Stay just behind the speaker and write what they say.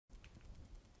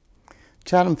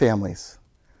Chatham families,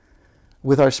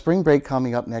 with our spring break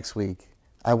coming up next week,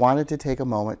 I wanted to take a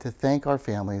moment to thank our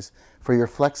families for your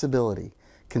flexibility,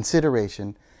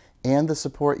 consideration, and the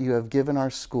support you have given our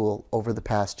school over the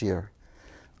past year.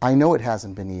 I know it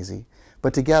hasn't been easy,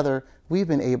 but together we've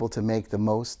been able to make the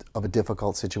most of a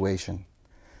difficult situation.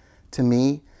 To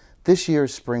me, this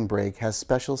year's spring break has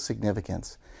special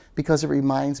significance because it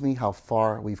reminds me how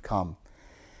far we've come.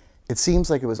 It seems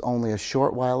like it was only a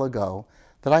short while ago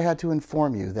that I had to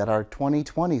inform you that our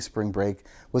 2020 spring break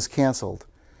was canceled,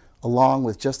 along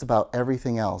with just about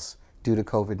everything else due to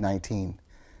COVID-19.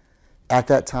 At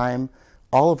that time,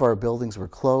 all of our buildings were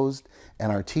closed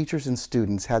and our teachers and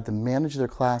students had to manage their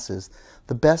classes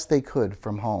the best they could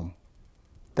from home.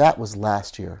 That was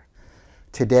last year.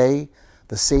 Today,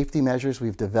 the safety measures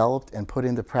we've developed and put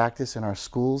into practice in our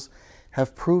schools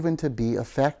have proven to be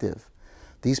effective.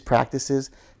 These practices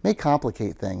may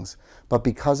complicate things, but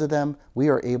because of them, we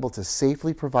are able to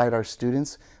safely provide our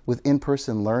students with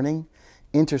in-person learning,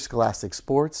 interscholastic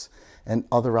sports, and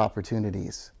other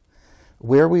opportunities.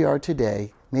 Where we are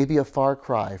today may be a far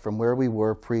cry from where we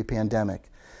were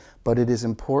pre-pandemic, but it is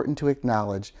important to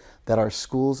acknowledge that our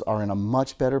schools are in a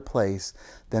much better place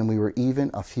than we were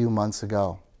even a few months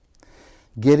ago.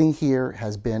 Getting here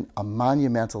has been a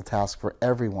monumental task for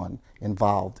everyone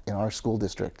involved in our school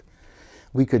district.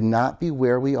 We could not be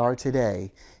where we are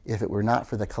today if it were not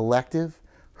for the collective,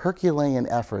 Herculean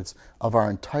efforts of our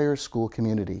entire school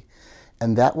community,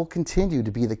 and that will continue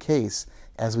to be the case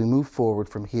as we move forward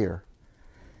from here.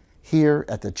 Here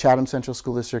at the Chatham Central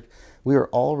School District, we are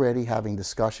already having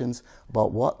discussions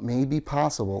about what may be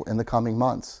possible in the coming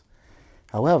months.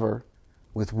 However,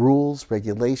 with rules,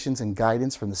 regulations, and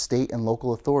guidance from the state and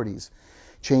local authorities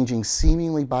changing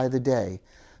seemingly by the day,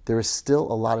 there is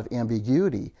still a lot of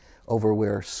ambiguity over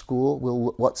what school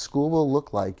will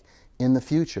look like in the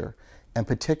future, and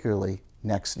particularly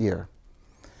next year.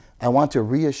 I want to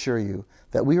reassure you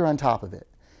that we are on top of it,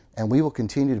 and we will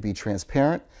continue to be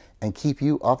transparent and keep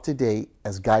you up to date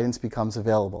as guidance becomes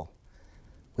available.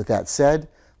 With that said,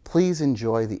 please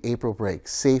enjoy the April break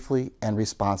safely and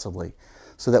responsibly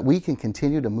so that we can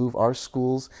continue to move our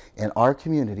schools and our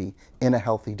community in a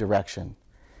healthy direction.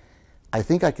 I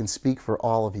think I can speak for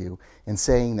all of you in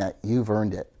saying that you've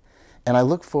earned it, and I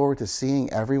look forward to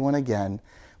seeing everyone again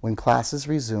when classes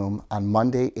resume on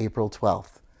Monday, April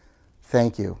 12th.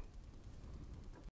 Thank you.